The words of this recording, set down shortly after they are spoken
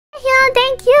yeah,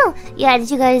 thank you. Yeah, did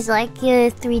you guys like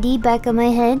 3D back of my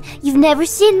head? You've never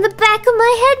seen the back of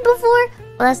my head before?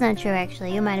 Well, that's not true,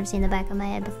 actually. You might have seen the back of my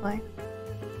head before.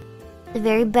 The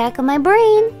very back of my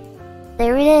brain.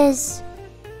 There it is.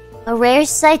 A rare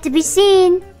sight to be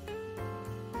seen.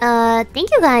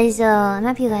 Thank you guys. I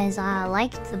hope you guys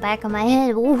liked the back of my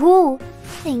head. Woohoo!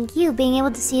 Thank you. Being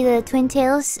able to see the twin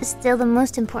tails is still the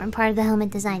most important part of the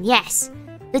helmet design. Yes!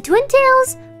 The twin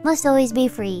tails must always be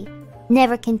free.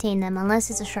 Never contain them unless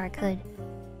it's a shark hood.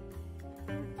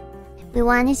 We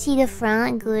want to see the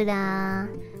front, good,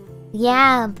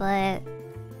 yeah, but...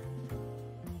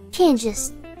 Can't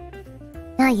just...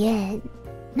 Not yet.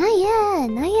 Not yet.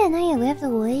 Not yet, not yet. We have to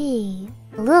wait.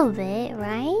 A little bit,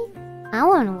 right? I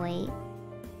want to wait.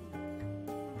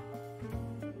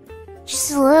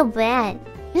 Just a little bit.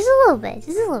 Just a little bit.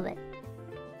 Just a little bit.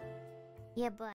 Yeah, but...